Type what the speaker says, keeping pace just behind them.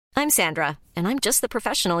I'm Sandra, and I'm just the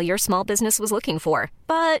professional your small business was looking for.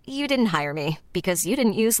 But you didn't hire me because you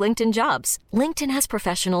didn't use LinkedIn Jobs. LinkedIn has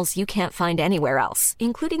professionals you can't find anywhere else,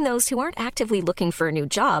 including those who aren't actively looking for a new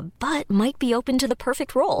job, but might be open to the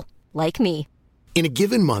perfect role, like me. In a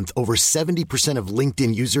given month, over 70% of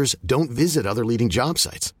LinkedIn users don't visit other leading job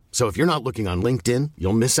sites. So if you're not looking on LinkedIn,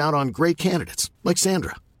 you'll miss out on great candidates like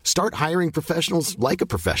Sandra. Start hiring professionals like a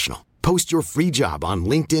professional. Post your free job on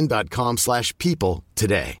linkedin.com/people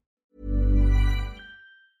today.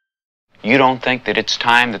 You don't think that it's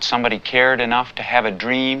time that somebody cared enough to have a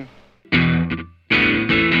dream?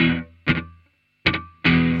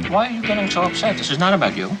 Why are you getting so upset? This is not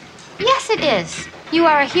about you. Yes, it is. You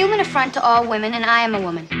are a human affront to all women, and I am a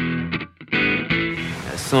woman.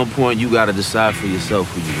 At some point, you gotta decide for yourself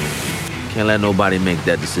who you are. Can't let nobody make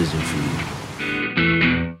that decision for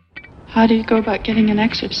you. How do you go about getting an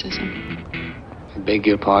exorcism? I beg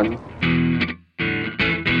your pardon?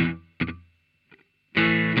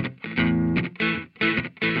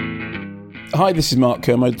 Hi, this is Mark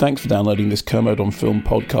Kermode. Thanks for downloading this Kermode on Film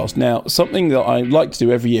podcast. Now, something that I like to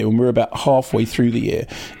do every year when we're about halfway through the year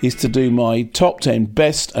is to do my top 10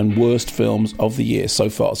 best and worst films of the year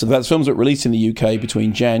so far. So that's films that released in the UK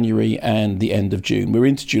between January and the end of June. We're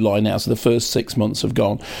into July now, so the first 6 months have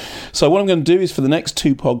gone. So what I'm going to do is for the next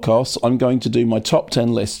two podcasts, I'm going to do my top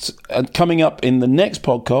 10 lists. And coming up in the next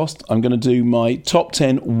podcast, I'm going to do my top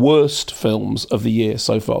 10 worst films of the year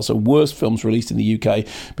so far. So worst films released in the UK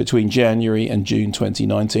between January and June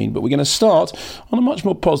 2019. But we're going to start on a much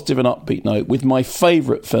more positive and upbeat note with my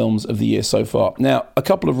favourite films of the year so far. Now, a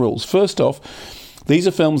couple of rules. First off, these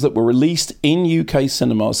are films that were released in UK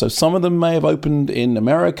cinemas, so some of them may have opened in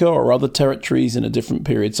America or other territories in a different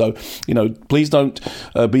period. So, please don't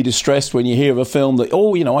be distressed when you hear of a film that,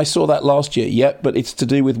 I saw that last year. Yep, but it's to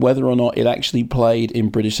do with whether or not it actually played in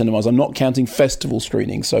British cinemas. I'm not counting festival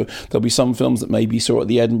screenings, so there'll be some films that maybe you saw at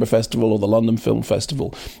the Edinburgh Festival or the London Film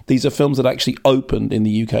Festival. These are films that actually opened in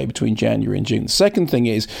the UK between January and June. The second thing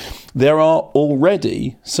is, there are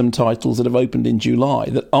already some titles that have opened in July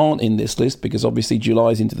that aren't in this list because obviously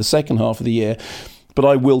July is into the second half of the year, but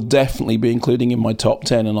I will definitely be including in my top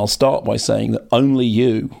 10, and I'll start by saying that Only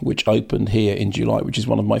You, which opened here in July, which is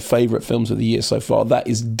one of my favourite films of the year so far, that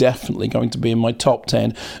is definitely going to be in my top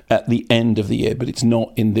 10 at the end of the year, but it's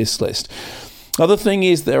not in this list. Other thing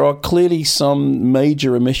is, there are clearly some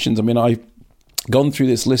major omissions. I mean, I've gone through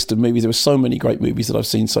this list of movies. There were so many great movies that I've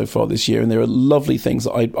seen so far this year, and there are lovely things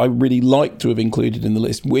that I really like to have included in the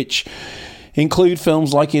list, which include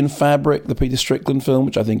films like In Fabric, the Peter Strickland film,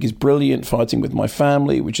 which I think is brilliant, Fighting with My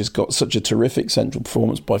Family, which has got such a terrific central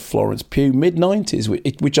performance by Florence Pugh, Mid-90s,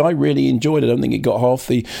 which I really enjoyed. I don't think it got half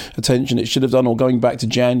the attention it should have done, or going back to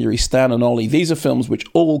January, Stan and Ollie. These are films which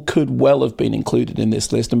all could well have been included in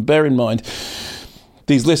this list, and bear in mind,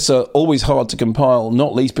 these lists are always hard to compile,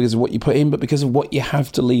 not least because of what you put in, but because of what you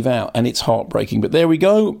have to leave out, and it's heartbreaking. But there we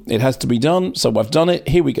go. It has to be done, so I've done it.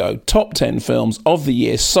 Here we go. Top 10 films of the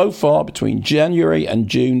year so far between January and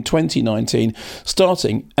June 2019,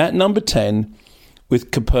 starting at number 10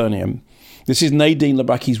 with Capernaum. This is Nadine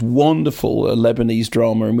Labaki's wonderful Lebanese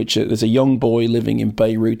drama in which there's a young boy living in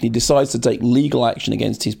Beirut, and he decides to take legal action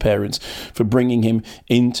against his parents for bringing him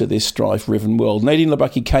into this strife-riven world. Nadine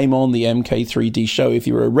Labaki came on the MK3D show. If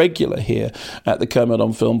you're a regular here at the Kermode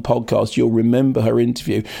on Film podcast, you'll remember her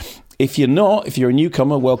interview. If you're not, if you're a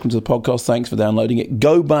newcomer, welcome to the podcast. Thanks for downloading it.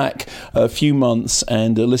 Go back a few months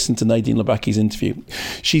and listen to Nadine Labaki's interview.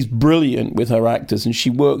 She's brilliant with her actors, and she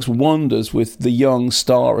works wonders with the young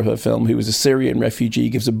star of her film, who is a Syrian refugee,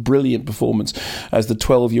 gives a brilliant performance as the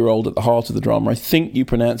 12-year-old at the heart of the drama. I think you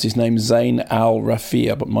pronounce his name Zayn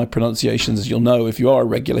al-Rafia, but my pronunciations, as you'll know if you are a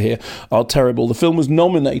regular here, are terrible. The film was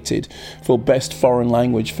nominated for Best Foreign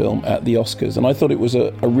Language Film at the Oscars, and I thought it was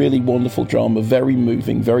a really wonderful drama, very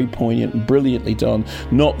moving, very poignant, brilliantly done,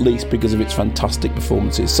 not least because of its fantastic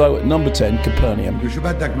performances. So at number 10, Capernaum. شو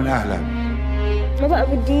بدك من أهلك؟ ما بقى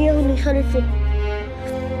بدي إياهم يخلفوا.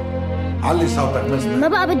 علي صوتك مسمع. ما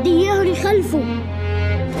بقى بدي إياهم يخلفوا.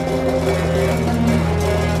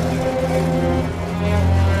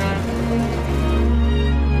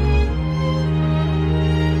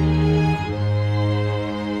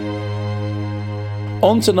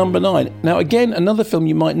 On to number 9. Now, again, another film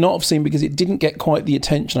you might not have seen because it didn't get quite the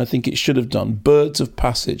attention I think it should have done. Birds of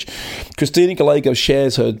Passage. Cristina Gallego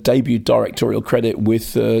shares her debut directorial credit with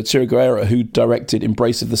Ciro Guerra, who directed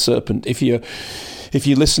Embrace of the Serpent. If you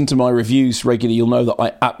listen to my reviews regularly, you'll know that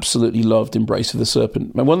I absolutely loved Embrace of the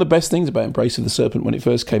Serpent. And one of the best things about Embrace of the Serpent when it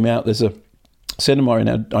first came out, there's a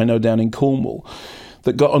cinema I know down in Cornwall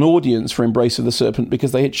that got an audience for Embrace of the Serpent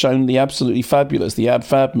because they had shown the absolutely fabulous, the Ab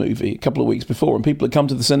Fab movie a couple of weeks before, and people had come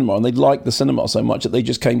to the cinema and they'd liked the cinema so much that they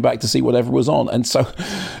just came back to see whatever was on. And so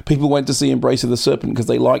people went to see Embrace of the Serpent because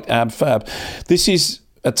they liked Ab Fab. This is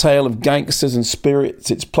a tale of gangsters and spirits.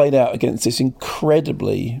 It's played out against this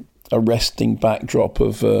incredibly arresting backdrop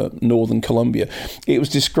of northern Colombia. It was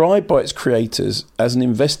described by its creators as an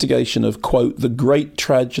investigation of, quote, the great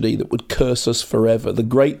tragedy that would curse us forever, the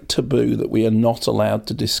great taboo that we are not allowed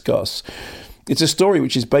to discuss. It's a story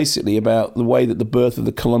which is basically about the way that the birth of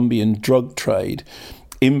the Colombian drug trade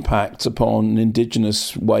impacts upon an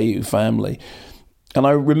indigenous Wayu family. And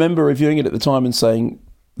I remember reviewing it at the time and saying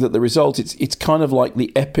that the result, it's kind of like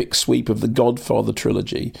the epic sweep of the Godfather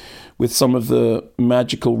trilogy with some of the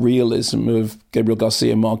magical realism of Gabriel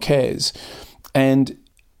Garcia Marquez. And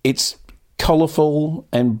it's colourful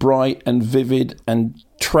and bright and vivid and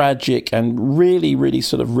tragic and really, really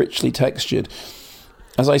sort of richly textured.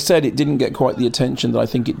 As I said, it didn't get quite the attention that I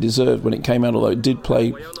think it deserved when it came out, although it did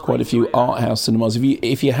play quite a few art house cinemas.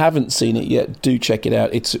 If you haven't seen it yet, do check it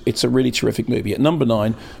out. It's a really terrific movie. At number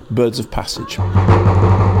 9, Birds of Passage.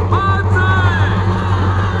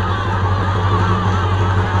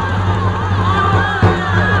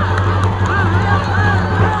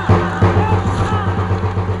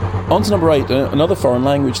 On to number 8, another foreign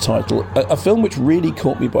language title, a film which really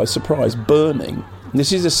caught me by surprise, Burning.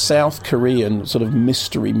 This is a South Korean sort of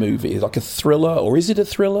mystery movie, like a thriller, or is it a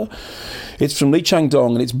thriller? It's from Lee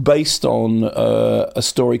Chang-dong, and it's based on a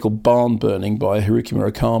story called Barn Burning by Haruki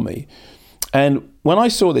Murakami. And when I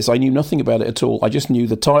saw this, I knew nothing about it at all. I just knew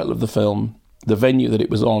the title of the film, the venue that it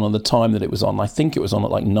was on, and the time that it was on. I think it was on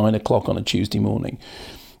at like 9 o'clock on a Tuesday morning.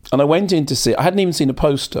 And I went in to see it. I hadn't even seen a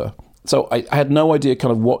poster, so I had no idea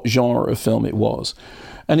kind of what genre of film it was.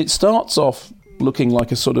 And it starts off looking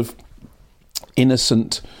like a sort of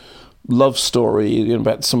innocent love story,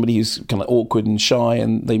 about somebody who's kind of awkward and shy,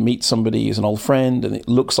 and they meet somebody who's an old friend, and it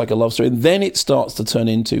looks like a love story. And then it starts to turn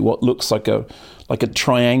into what looks like a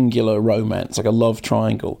triangular romance, like a love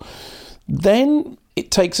triangle. Then it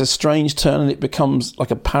takes a strange turn and it becomes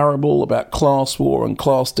like a parable about class war and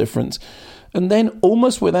class difference. And then,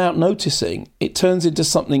 almost without noticing, it turns into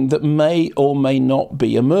something that may or may not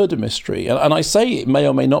be a murder mystery. And I say it may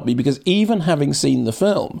or may not be because even having seen the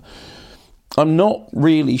film, I'm not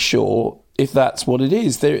really sure if that's what it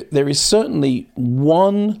is. There is certainly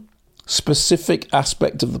one specific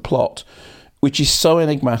aspect of the plot which is so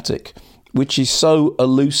enigmatic, which is so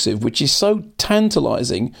elusive, which is so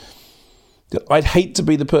tantalising that I'd hate to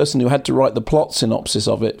be the person who had to write the plot synopsis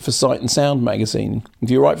of it for Sight and Sound magazine. If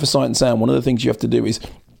you write for Sight and Sound, one of the things you have to do is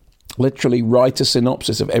literally write a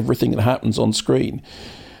synopsis of everything that happens on screen.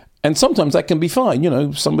 And sometimes that can be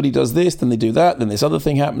fine. Somebody does this, then they do that, then this other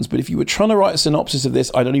thing happens. But if you were trying to write a synopsis of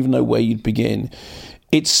this, I don't even know where you'd begin.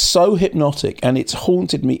 It's so hypnotic, and it's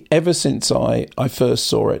haunted me ever since I first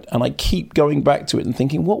saw it. And I keep going back to it and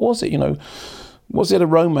thinking, what was it? Was it a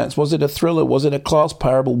romance? Was it a thriller? Was it a class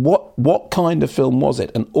parable? What kind of film was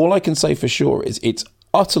it? And all I can say for sure is it's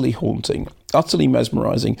utterly haunting, utterly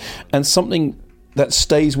mesmerising, and something that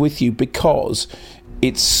stays with you because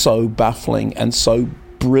it's so baffling and so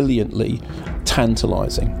brilliantly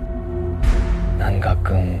tantalising. 난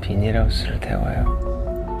가끔 비닐하우스를 태워요.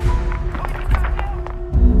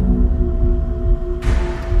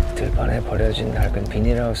 들판에 버려진 낡은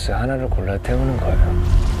비닐하우스 하나를 골라 태우는 거예요.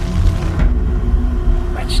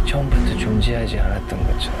 마치 처음부터 존재하지 않았던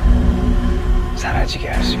것처럼 사라지게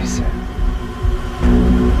할 수 있어요.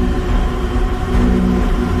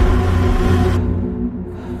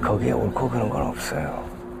 거기에 옳고 그런 건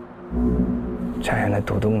없어요. 자연의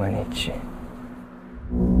도덕만 있지.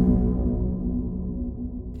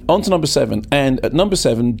 On to number 7, and at number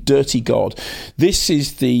 7, Dirty God. This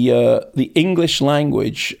is the English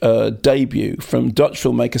language debut from Dutch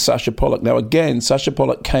filmmaker Sacha Polak. Now again, Sacha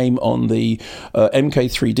Polak came on the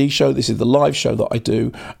MK3D show. This is the live show that I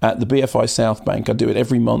do at the BFI South Bank. I do it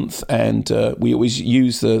every month, and we always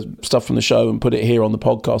use the stuff from the show and put it here on the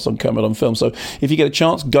podcast on Kermode on Film. So if you get a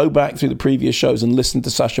chance, go back through the previous shows and listen to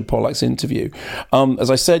Sacha Polak's interview.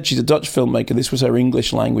 As I said, she's a Dutch filmmaker. This was her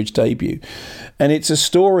English language debut. And it's a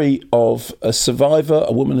story of a survivor,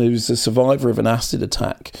 a woman who's a survivor of an acid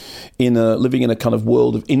attack, living in a kind of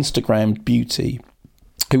world of Instagram beauty,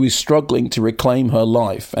 who is struggling to reclaim her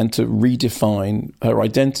life and to redefine her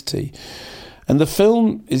identity. And the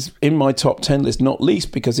film is in my top 10 list, not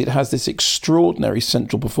least because it has this extraordinary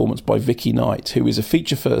central performance by Vicky Knight, who is a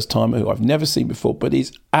feature first-timer who I've never seen before, but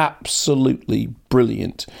is absolutely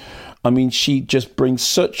brilliant. I mean, she just brings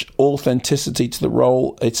such authenticity to the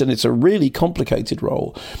role. It's a really complicated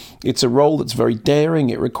role. It's a role that's very daring.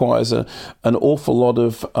 It requires an awful lot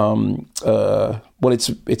of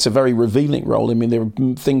it's a very revealing role. I mean, there are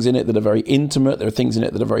things in it that are very intimate. There are things in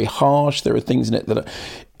it that are very harsh. There are things in it that are...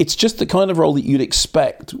 It's just the kind of role that you'd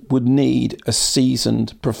expect would need a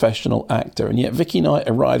seasoned professional actor. And yet Vicky Knight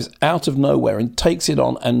arrives out of nowhere and takes it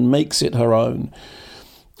on and makes it her own.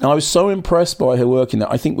 And I was so impressed by her work in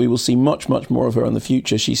that. I think we will see much, much more of her in the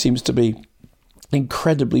future. She seems to be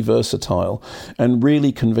incredibly versatile and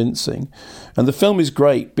really convincing. And the film is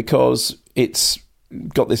great because it's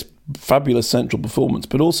got this fabulous central performance,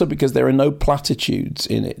 but also because there are no platitudes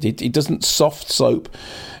in it. It doesn't soft soap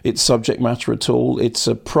its subject matter at all. It's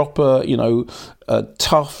a proper, a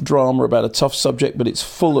tough drama about a tough subject, but it's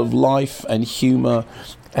full of life and humour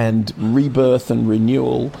and rebirth and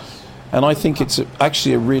renewal. And I think it's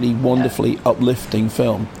actually a really wonderfully uplifting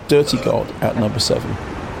film. Dirty God at number 7.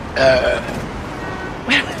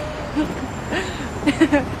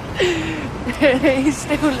 He's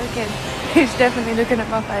still looking. He's definitely looking at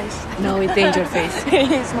my face. No, it's danger face.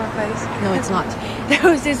 It is my face. No, it's not.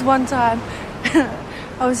 There was this one time,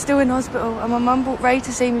 I was still in hospital and my mum brought Ray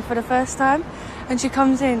to see me for the first time, and she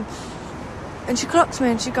comes in and she clocks me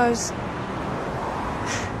and she goes,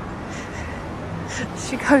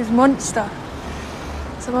 monster.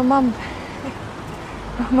 So my mum,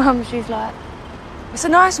 she's like, it's a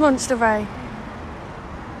nice monster, Ray.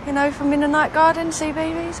 From In the Night Garden,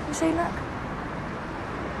 CBeebies, have you seen that?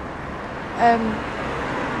 And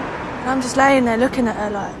I'm just laying there looking at her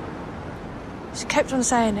like, she kept on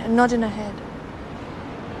saying it and nodding her head.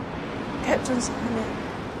 Kept on saying it.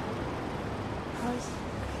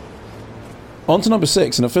 On to number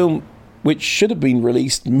 6, and a film which should have been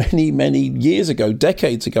released many, many years ago,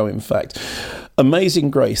 decades ago, in fact.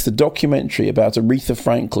 Amazing Grace, the documentary about Aretha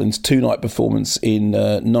Franklin's two-night performance in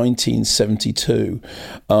 1972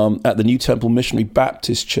 at the New Temple Missionary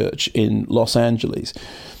Baptist Church in Los Angeles.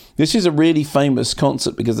 This is a really famous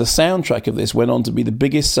concert because the soundtrack of this went on to be the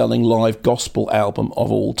biggest-selling live gospel album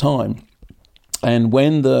of all time. And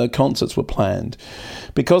when the concerts were planned,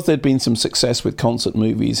 because there'd been some success with concert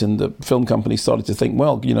movies and the film company started to think,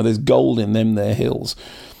 well, there's gold in them there hills.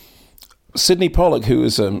 Sidney Pollack, who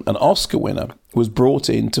was an Oscar winner, was brought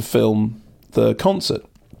in to film the concert.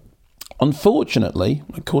 Unfortunately,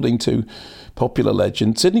 according to popular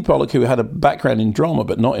legend, Sidney Pollack, who had a background in drama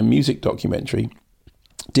but not in music documentary,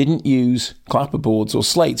 didn't use clapperboards or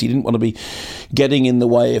slates. He didn't want to be getting in the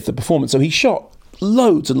way of the performance. So he shot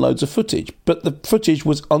loads and loads of footage, but the footage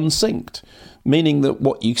was unsynced, meaning that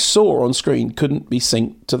what you saw on screen couldn't be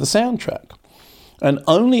synced to the soundtrack. And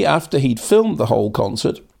only after he'd filmed the whole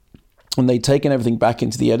concert and they'd taken everything back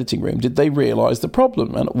into the editing room did they realise the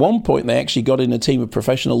problem. And at one point they actually got in a team of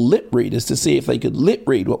professional lip readers to see if they could lip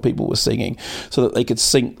read what people were singing so that they could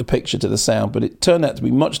sync the picture to the sound. But it turned out to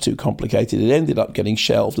be much too complicated. It ended up getting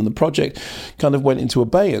shelved and the project kind of went into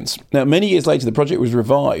abeyance. Now, many years later, the project was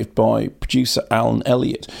revived by producer Alan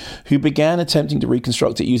Elliott, who began attempting to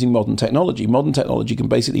reconstruct it using modern technology. Modern technology can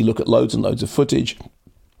basically look at loads and loads of footage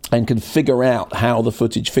and can figure out how the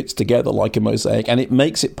footage fits together like a mosaic, and it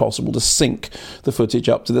makes it possible to sync the footage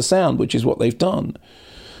up to the sound, which is what they've done.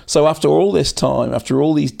 So after all this time, after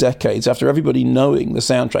all these decades, after everybody knowing the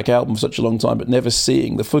soundtrack album for such a long time but never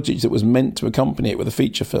seeing the footage that was meant to accompany it with a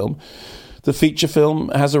feature film, the feature film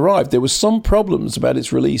has arrived. There was some problems about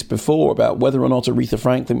its release before, about whether or not Aretha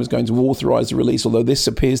Franklin was going to authorise the release, although this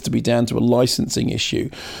appears to be down to a licensing issue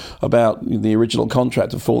about the original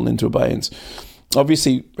contract have fallen into abeyance.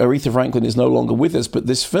 Obviously, Aretha Franklin is no longer with us, but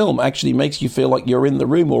this film actually makes you feel like you're in the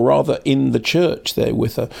room, or rather in the church there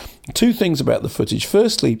with her. Two things about the footage.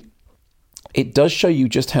 Firstly, it does show you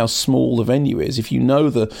just how small the venue is. If you know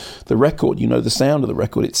the record, you know the sound of the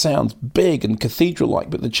record, it sounds big and cathedral-like,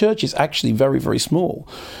 but the church is actually very, very small.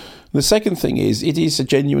 The second thing is, it is a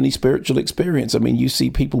genuinely spiritual experience. I mean, you see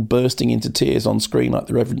people bursting into tears on screen like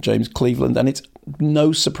the Reverend James Cleveland, and it's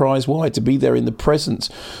no surprise why, to be there in the presence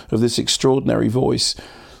of this extraordinary voice.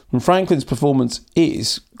 And Franklin's performance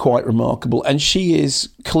is quite remarkable, and she is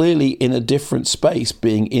clearly in a different space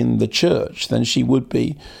being in the church than she would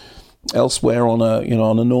be elsewhere on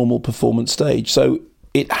a normal performance stage. So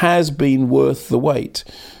it has been worth the wait.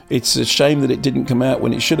 It's a shame that it didn't come out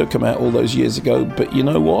when it should have come out all those years ago, but you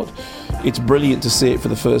know what? It's brilliant to see it for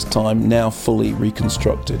the first time, now fully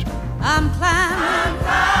reconstructed. I'm climbing.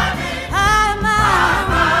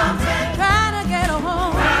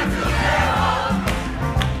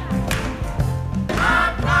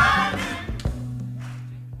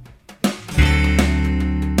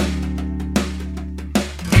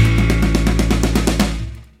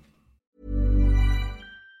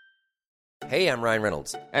 Hey, I'm Ryan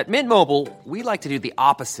Reynolds. At Mint Mobile, we like to do the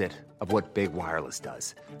opposite of what Big Wireless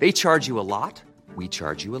does. They charge you a lot, we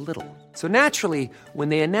charge you a little. So naturally, when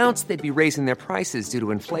they announced they'd be raising their prices due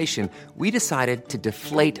to inflation, we decided to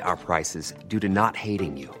deflate our prices due to not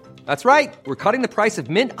hating you. That's right. We're cutting the price of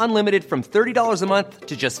Mint Unlimited from $30 a month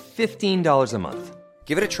to just $15 a month.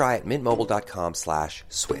 Give it a try at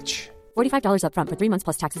mintmobile.com/switch. $45 up front for 3 months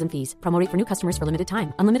plus taxes and fees. Promo rate for new customers for limited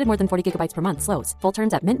time. Unlimited more than 40 gigabytes per month slows. Full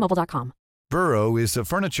terms at mintmobile.com. Burrow is a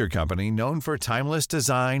furniture company known for timeless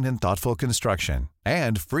design and thoughtful construction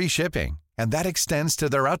and free shipping. And that extends to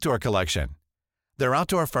their outdoor collection. Their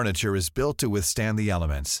outdoor furniture is built to withstand the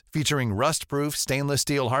elements, featuring rust-proof stainless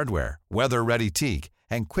steel hardware, weather-ready teak,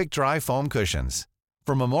 and quick-dry foam cushions.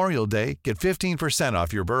 For Memorial Day, get 15%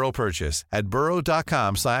 off your Burrow purchase at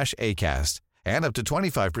burrow.com/ACAST and up to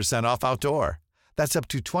 25% off outdoor. That's up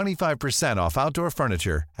to 25% off outdoor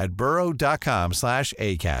furniture at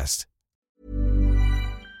burrow.com/ACAST.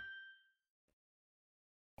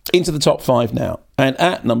 Into the top 5 now. And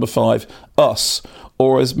at number 5, Us,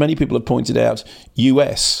 or as many people have pointed out,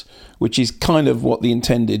 US, which is kind of what the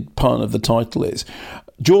intended pun of the title is.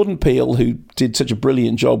 Jordan Peele, who did such a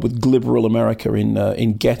brilliant job with Glibberal America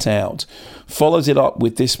in Get Out, follows it up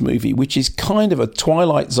with this movie, which is kind of a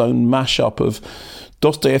Twilight Zone mashup of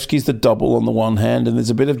Dostoevsky's The Double on the one hand, and there's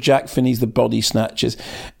a bit of Jack Finney's The Body Snatchers,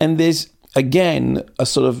 and there's again a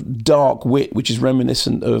sort of dark wit which is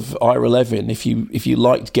reminiscent of Ira Levin. If you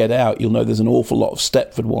liked Get Out, you'll know there's an awful lot of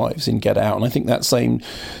Stepford Wives in Get Out, and I think that same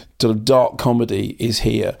sort of dark comedy is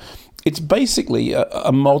here. It's basically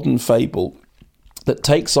a modern fable that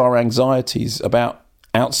takes our anxieties about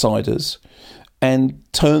outsiders and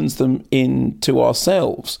turns them into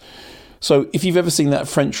ourselves. So if you've ever seen that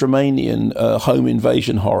French-Romanian home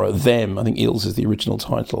invasion horror, Them, I think Ills is the original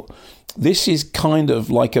title, this is kind of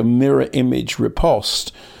like a mirror image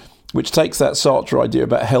riposte, which takes that Sartre idea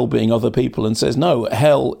about hell being other people and says, no,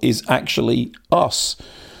 hell is actually us.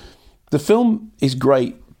 The film is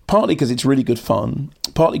great, partly because it's really good fun,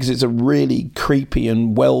 partly because it's a really creepy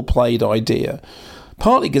and well-played idea,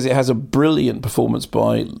 partly because it has a brilliant performance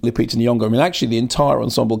by Lupita Nyong'o. I mean, actually, the entire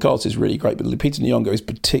ensemble cast is really great, but Lupita Nyong'o is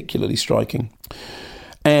particularly striking.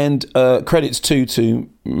 And credits too to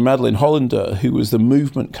Madeline Hollander, who was the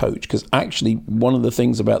movement coach, because actually one of the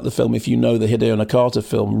things about the film, if you know the Hideo Nakata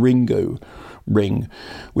film Ring,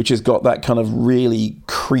 which has got that kind of really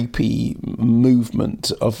creepy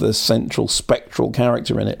movement of the central spectral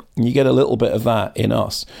character in it, and you get a little bit of that in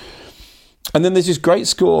Us. And then there's this great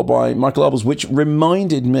score by Michael Abels, which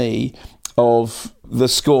reminded me of the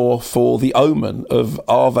score for The Omen of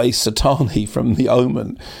Ave Satani from The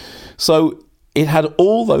Omen. So it had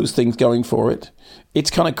all those things going for it. It's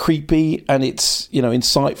kind of creepy and it's,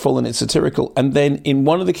 insightful and it's satirical. And then in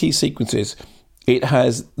one of the key sequences, it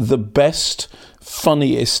has the best,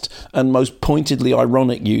 funniest and most pointedly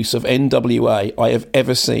ironic use of NWA I have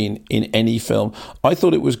ever seen in any film. I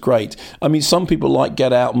thought it was great. I mean, some people like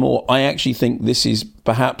Get Out more. I actually think this is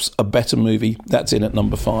perhaps a better movie. That's in at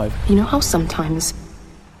number 5. You know how sometimes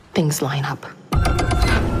things line up?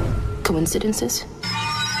 Coincidences?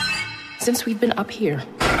 Since we've been up here,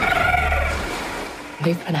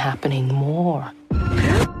 they've been happening more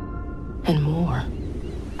and more.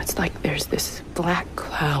 It's like there's this black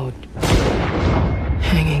cloud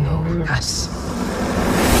hanging over us.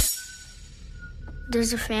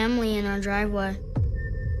 There's a family in our driveway.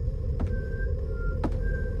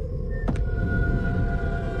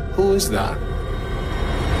 Who is that?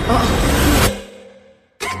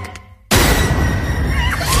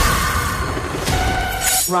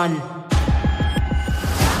 Run.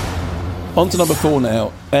 On to number 4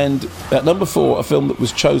 now, and at number 4, a film that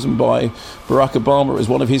was chosen by Barack Obama as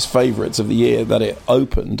one of his favourites of the year that it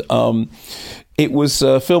opened. It was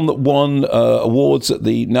a film that won awards at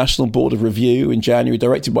the National Board of Review in January,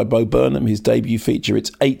 directed by Bo Burnham, his debut feature.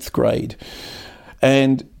 It's 8th Grade.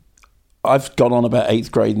 And I've gone on about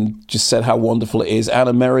 8th Grade and just said how wonderful it is.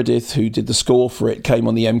 Anna Meredith, who did the score for it, came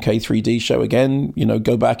on the MK3D show again.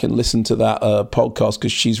 Go back and listen to that podcast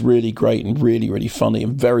because she's really great and really, really funny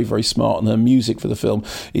and very, very smart. And her music for the film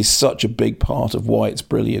is such a big part of why it's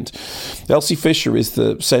brilliant. Elsie Fisher is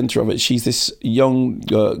the centre of it. She's this young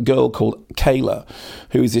girl called Kayla,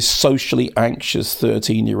 who is this socially anxious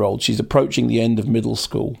 13-year-old. She's approaching the end of middle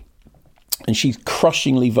school. And she's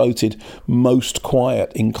crushingly voted most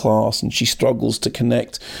quiet in class, and she struggles to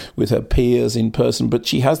connect with her peers in person. But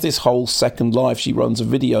she has this whole second life. She runs a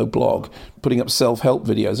video blog, putting up self-help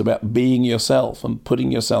videos about being yourself and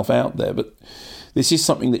putting yourself out there. But this is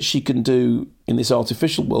something that she can do in this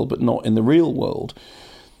artificial world, but not in the real world.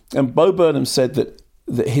 And Bo Burnham said that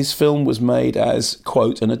that his film was made as,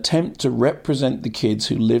 quote, an attempt to represent the kids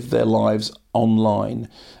who live their lives online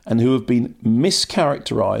and who have been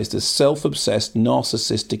mischaracterized as self-obsessed,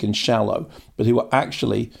 narcissistic and shallow, but who are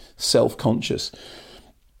actually self-conscious.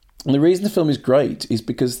 And the reason the film is great is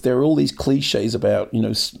because there are all these cliches about,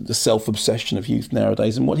 the self-obsession of youth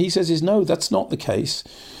nowadays. And what he says is, no, that's not the case.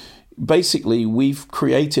 Basically, we've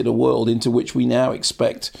created a world into which we now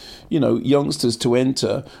expect, youngsters to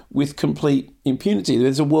enter with complete impunity.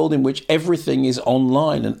 There's a world in which everything is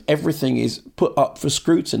online and everything is put up for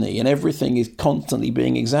scrutiny and everything is constantly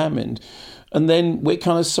being examined. And then we're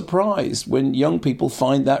kind of surprised when young people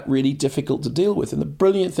find that really difficult to deal with. And the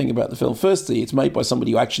brilliant thing about the film, firstly, it's made by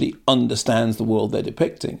somebody who actually understands the world they're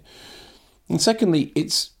depicting. And secondly,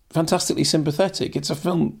 it's fantastically sympathetic. It's a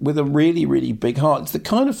film with a really, really big heart. It's the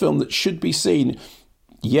kind of film that should be seen,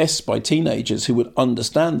 yes, by teenagers who would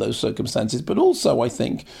understand those circumstances, but also, I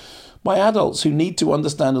think, by adults who need to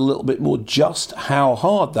understand a little bit more just how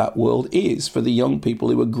hard that world is for the young people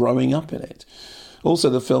who are growing up in it. Also,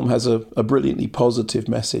 the film has a brilliantly positive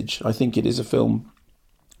message. I think it is a film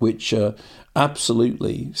which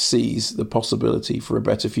absolutely sees the possibility for a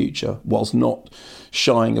better future whilst not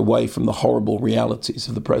shying away from the horrible realities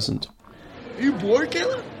of the present. Are you bored,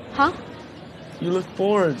 Kayla? Huh? You look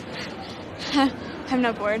bored. I'm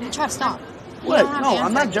not bored. Try to stop. What? No,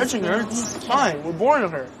 I'm not judging her. It's fine. We're bored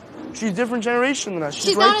of her. She's a different generation than us.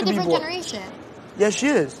 She's right not a to be different bored. Generation. Yes, she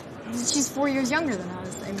is. She's 4 years younger than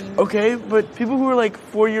us. I mean... Okay, but people who are like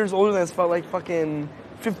 4 years older than us felt like fucking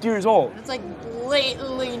 50 years old. That's like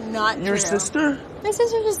blatantly not Your true. sister? My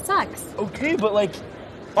sister just sucks. Okay, but like,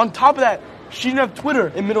 on top of that, she didn't have Twitter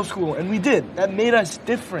in middle school, and we did. That made us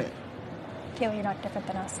different. Kayla, you're not different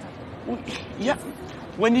than us, though. Yeah.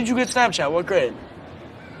 When did you get Snapchat? What grade?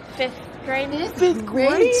 5th grade. 5th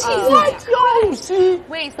grade? What? Yo, see?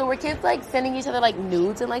 Wait, so were kids like sending each other like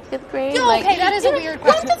nudes in like 5th grade? No, like, okay, that is a weird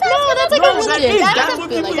question. That's like No, a that religion. is. That That's is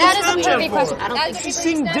what a people that use is a Snapchat perfect for. question. I don't think She's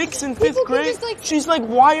seeing dicks in 5th People grade. just, like- She's like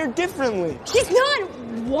wired differently. She's not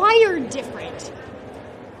wired different.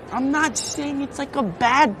 I'm not saying it's like a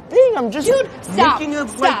bad thing. I'm just making a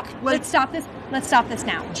Stop. like. Let's stop this. Let's stop this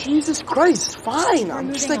now. Jesus Christ, fine.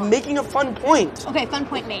 I'm just like making a fun point. Okay, fun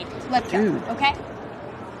point made. Let's go. Dude. Okay.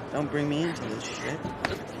 Don't bring me into this shit.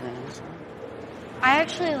 I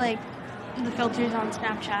actually like the filters on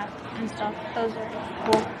Snapchat and stuff. Those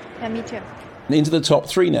are cool. Yeah, me too. Into the top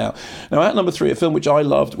three now. Now, at number 3, a film which I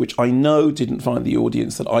loved, which I know didn't find the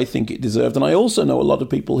audience that I think it deserved. And I also know a lot of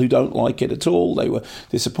people who don't like it at all. They were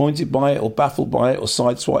disappointed by it or baffled by it or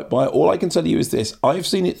sideswiped by it. All I can tell you is this. I've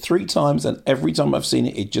seen it 3 times, and every time I've seen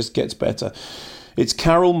it, it just gets better. It's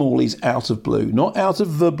Carol Morley's Out of Blue. Not Out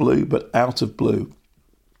of the Blue, but Out of Blue.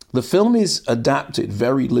 The film is adapted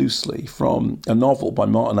very loosely from a novel by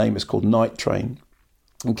Martin Amis called Night Train.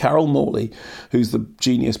 And Carol Morley, who's the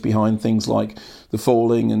genius behind things like The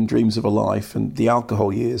Falling and Dreams of a Life and The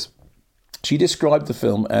Alcohol Years, she described the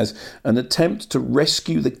film as an attempt to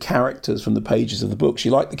rescue the characters from the pages of the book.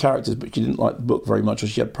 She liked the characters, but she didn't like the book very much, or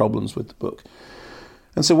she had problems with the book.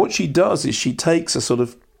 And so what she does is she takes a sort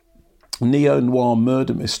of neo-noir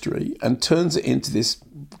murder mystery and turns it into this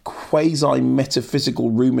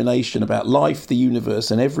quasi-metaphysical rumination about life, the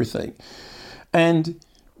universe, and everything. And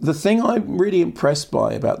the thing I'm really impressed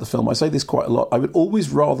by about the film, I say this quite a lot, I would always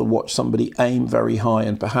rather watch somebody aim very high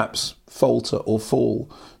and perhaps falter or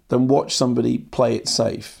fall than watch somebody play it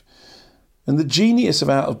safe. And the genius of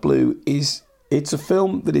Out of Blue is it's a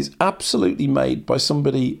film that is absolutely made by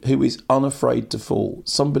somebody who is unafraid to fall,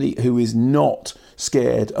 somebody who is not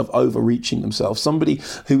scared of overreaching themselves, somebody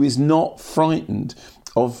who is not frightened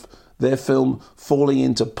of their film falling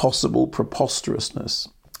into possible preposterousness.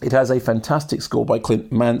 It has a fantastic score by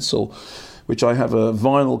Clint Mansell, which I have a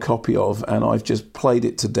vinyl copy of, and I've just played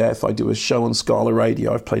it to death. I do a show on Scala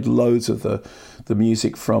Radio. I've played loads of the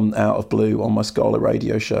music from Out of Blue on my Scala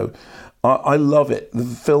Radio show. I love it. The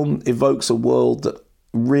film evokes a world that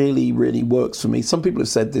really, really works for me. Some people have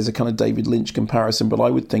said there's a kind of David Lynch comparison, but I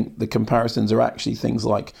would think the comparisons are actually things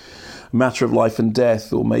like Matter of Life and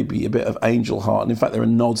Death, or maybe a bit of Angel Heart. And in fact, there are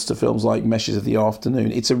nods to films like Meshes of the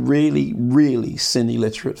Afternoon. It's a really, really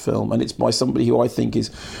cine-literate film, and it's by somebody who I think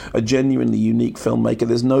is a genuinely unique filmmaker.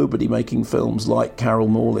 There's nobody making films like Carol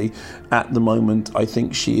Morley at the moment. I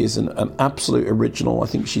think she is an absolute original. I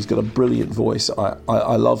think she's got a brilliant voice.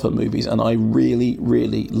 I love her movies, and I really,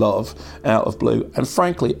 really love Out of Blue. And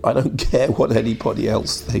frankly, I don't care what anybody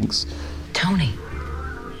else thinks. Tony.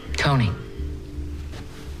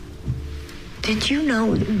 Did you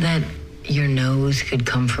know that your nose could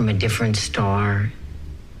come from a different star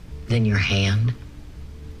than your hand?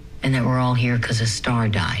 And that we're all here because a star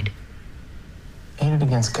died? Ain't it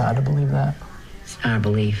against God to believe that? It's not a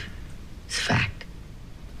belief. It's fact.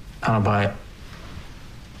 I don't buy it.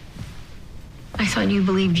 I thought you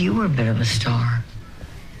believed you were a bit of a star.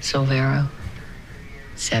 Silvero,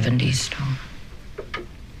 70s star.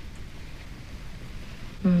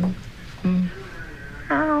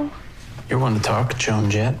 Ow. You're one to talk, Joan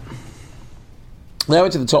Jett. Now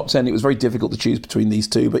into the top 10, it was very difficult to choose between these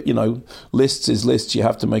two, but, you know, lists is lists, you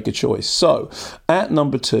have to make a choice. So, at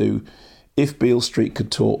number 2, If Beale Street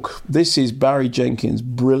Could Talk. This is Barry Jenkins'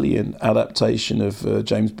 brilliant adaptation of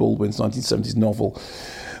James Baldwin's 1970s novel,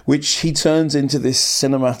 which he turns into this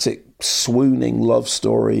cinematic, swooning love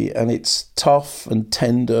story, and it's tough and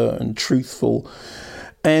tender and truthful.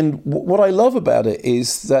 And what I love about it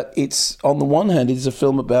is that it's, on the one hand, it's a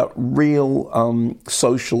film about real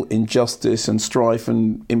social injustice and strife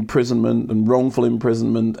and imprisonment and wrongful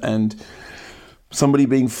imprisonment and somebody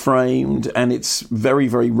being framed, and it's very,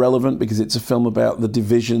 very relevant because it's a film about the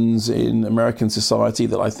divisions in American society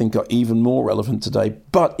that I think are even more relevant today.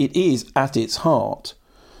 But it is, at its heart,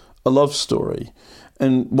 a love story.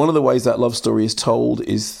 And one of the ways that love story is told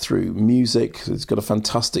is through music. It's got a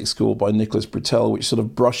fantastic score by Nicholas Britell, which sort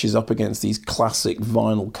of brushes up against these classic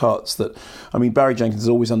vinyl cuts that, I mean, Barry Jenkins has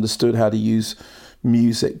always understood how to use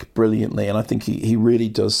music brilliantly, and I think he really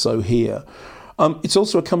does so here. It's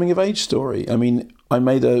also a coming-of-age story. I mean, I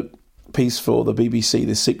made a piece for the BBC,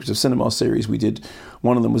 the Secrets of Cinema series we did.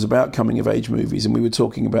 One of them was about coming-of-age movies, and we were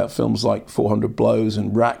talking about films like 400 Blows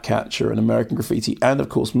and Ratcatcher and American Graffiti and, of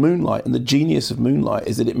course, Moonlight. And the genius of Moonlight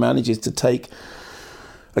is that it manages to take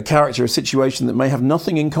a character, a situation that may have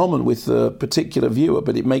nothing in common with the particular viewer,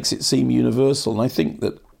 but it makes it seem universal. And I think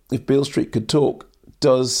that If Beale Street Could Talk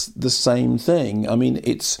does the same thing. I mean,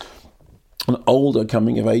 it's an older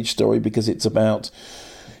coming-of-age story because it's about,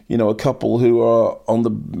 you know, a couple who are on the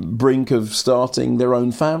brink of starting their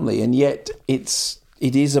own family, and yet it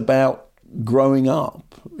is about growing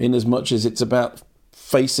up in as much as it's about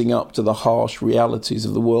facing up to the harsh realities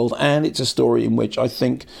of the world, and it's a story in which I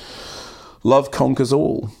think love conquers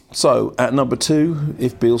all. So, at number 2,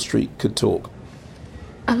 If Beale Street Could Talk.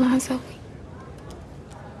 Alonzo,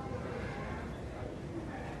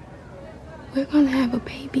 we're gonna have a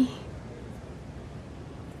baby.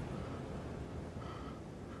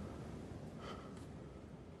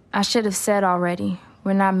 I should have said already,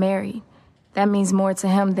 we're not married. That means more to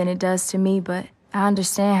him than it does to me, but I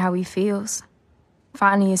understand how he feels.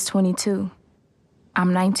 Fonnie is 22.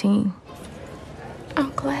 I'm 19.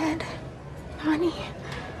 I'm glad, honey.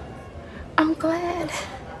 I'm glad.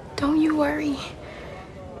 Don't you worry.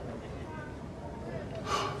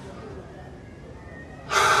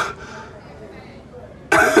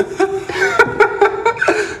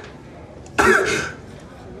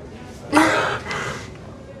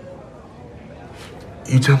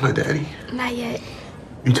 You tell my daddy? Not yet.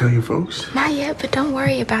 You tell your folks? Not yet, but don't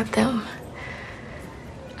worry about them.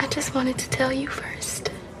 I just wanted to tell you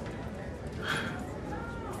first.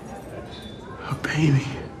 A baby.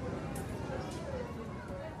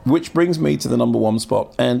 Which brings me to the number 1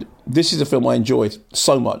 spot. And this is a film I enjoyed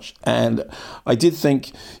so much. And I did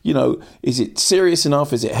think, you know, is it serious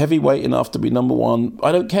enough? Is it heavyweight enough to be number 1?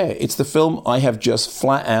 I don't care. It's the film I have just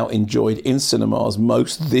flat out enjoyed in cinemas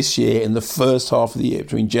most this year, in the first half of the year,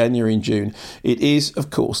 between January and June. It is, of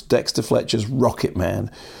course, Dexter Fletcher's Rocket Man.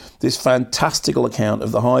 This fantastical account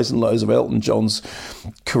of the highs and lows of Elton John's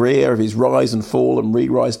career, of his rise and fall and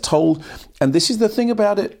re-rise, told, and this is the thing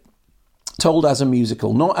about it, told as a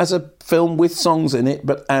musical, not as a film with songs in it,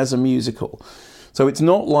 but as a musical. So it's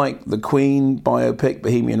not like the Queen biopic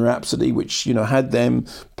Bohemian Rhapsody, which, you know, had them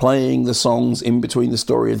playing the songs in between the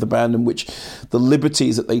story of the band, and which the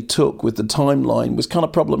liberties that they took with the timeline was kind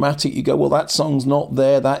of problematic. You go, well, that song's not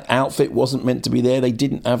there, that outfit wasn't meant to be there, they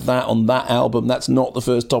didn't have that on that album, that's not the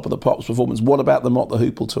first Top of the Pops performance, what about the Mott the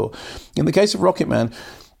Hoople tour? In the case of Rocket Man,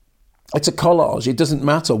 it's a collage. It doesn't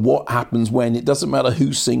matter what happens when. It doesn't matter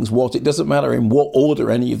who sings what. It doesn't matter in what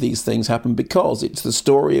order any of these things happen, because it's the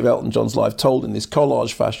story of Elton John's life told in this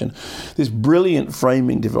collage fashion. This brilliant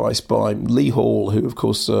framing device by Lee Hall, who, of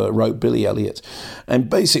course, wrote Billy Elliot, and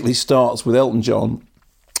basically starts with Elton John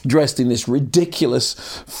dressed in this ridiculous,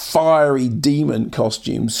 fiery demon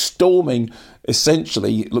costume, storming,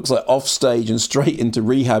 essentially, it looks like off stage and straight into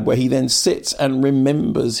rehab, where he then sits and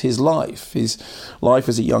remembers his life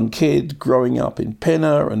as a young kid, growing up in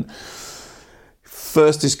Pinner, and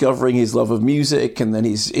first discovering his love of music, and then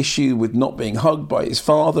his issue with not being hugged by his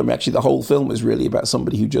father. I mean, actually, the whole film is really about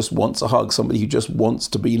somebody who just wants a hug, somebody who just wants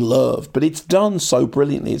to be loved. But it's done so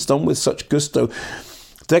brilliantly. It's done with such gusto,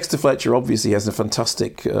 Dexter Fletcher obviously has a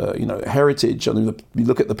fantastic, heritage. I mean, you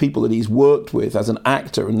look at the people that he's worked with as an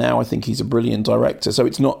actor, and now I think he's a brilliant director. So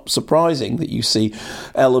it's not surprising that you see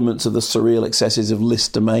elements of the surreal excesses of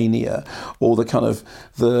Listomania, or the kind of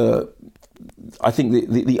the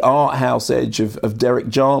art house edge of Derek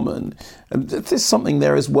Jarman. And there's something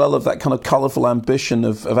there as well of that kind of colourful ambition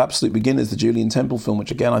of Absolute Beginners, the Julian Temple film, which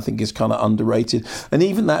again I think is kind of underrated. And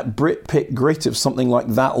even that Brit grit of something like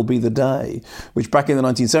That'll Be the Day, which back in the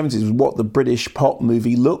 1970s was what the British pop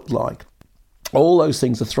movie looked like. All those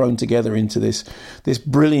things are thrown together into this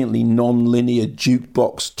brilliantly non-linear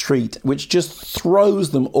jukebox treat, which just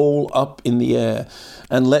throws them all up in the air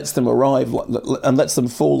and lets them arrive and lets them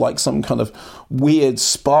fall like some kind of weird,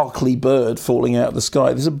 sparkly bird falling out of the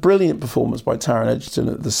sky. There's a brilliant performance by Taron Egerton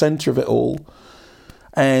at the centre of it all,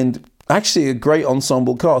 and actually a great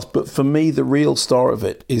ensemble cast. But for me, the real star of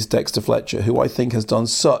it is Dexter Fletcher, who I think has done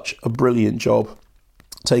such a brilliant job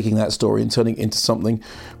taking that story and turning it into something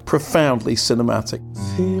profoundly cinematic.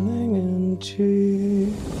 Feeling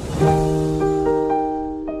empty.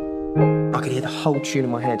 I could hear the whole tune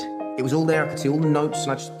in my head. It was all there, I could see all the notes,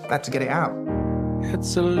 and I just had to get it out.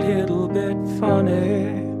 It's a little bit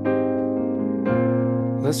funny,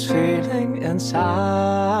 this feeling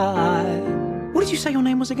inside. What did you say your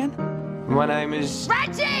name was again? My name is...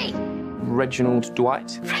 Reggie! Reginald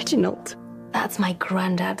Dwight. Reginald? That's my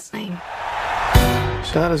granddad's name.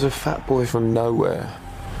 So how does a fat boy from nowhere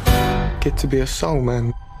get to be a soul man?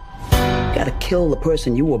 You gotta kill the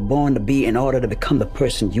person you were born to be in order to become the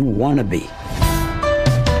person you want to be.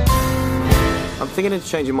 I'm thinking of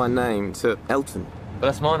changing my name to Elton. But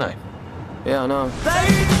that's my name. Yeah, I know.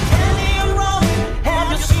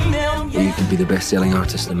 You can be the best-selling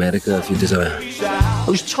artist in America if you desire. I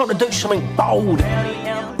was trying to do something bold.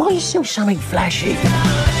 Why are you still something flashy?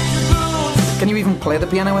 Can you even play the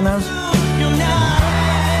piano in those?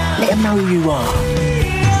 Let them know who you are.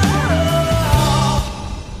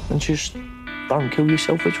 And just don't kill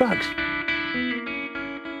yourself with drugs.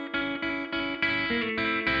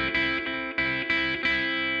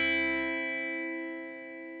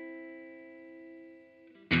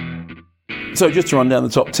 So just to run down the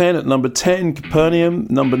top 10, at number 10, Capernaum.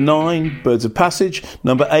 Number 9, Birds of Passage.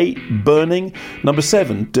 Number 8, Burning. Number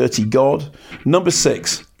 7, Dirty God. Number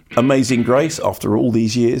 6, Amazing Grace, after all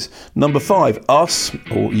these years. Number 5, Us,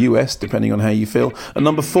 or US, depending on how you feel. And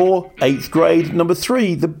number 4, 8th Grade. Number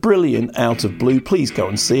 3, the brilliant Out of Blue. Please go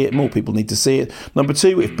and see it. More people need to see it. Number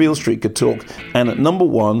 2, If Beale Street Could Talk. And at number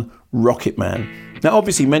 1, Rocket Man. Now,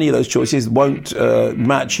 obviously, many of those choices won't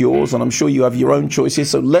match yours, and I'm sure you have your own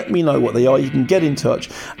choices, so let me know what they are. You can get in touch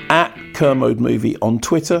at Kermode Movie on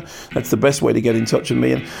Twitter. That's the best way to get in touch with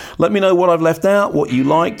me. And let me know what I've left out, what you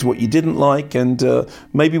liked, what you didn't like, and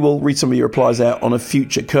maybe we'll read some of your replies out on a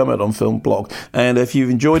future Kermode on Film blog. And if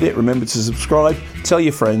you've enjoyed it, remember to subscribe, tell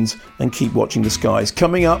your friends, and keep watching the skies.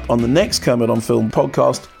 Coming up on the next Kermode on Film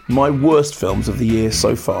podcast, my worst films of the year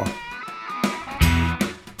so far.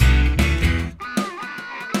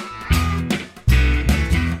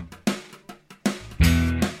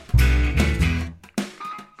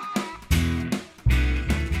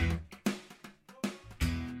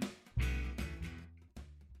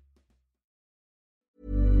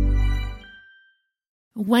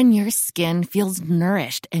 When your skin feels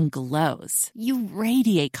nourished and glows, you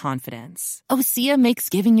radiate confidence. Osea makes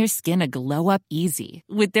giving your skin a glow-up easy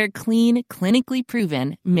with their clean, clinically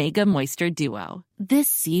proven Mega Moisture Duo. This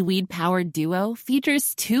seaweed-powered duo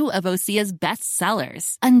features 2 of Osea's best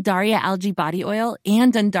sellers, Undaria Algae Body Oil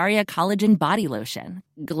and Undaria Collagen Body Lotion.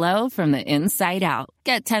 Glow from the inside out.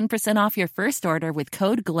 Get 10% off your first order with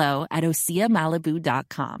code GLOW at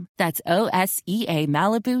OseaMalibu.com. That's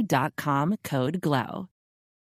OSEAMalibu.com, code GLOW.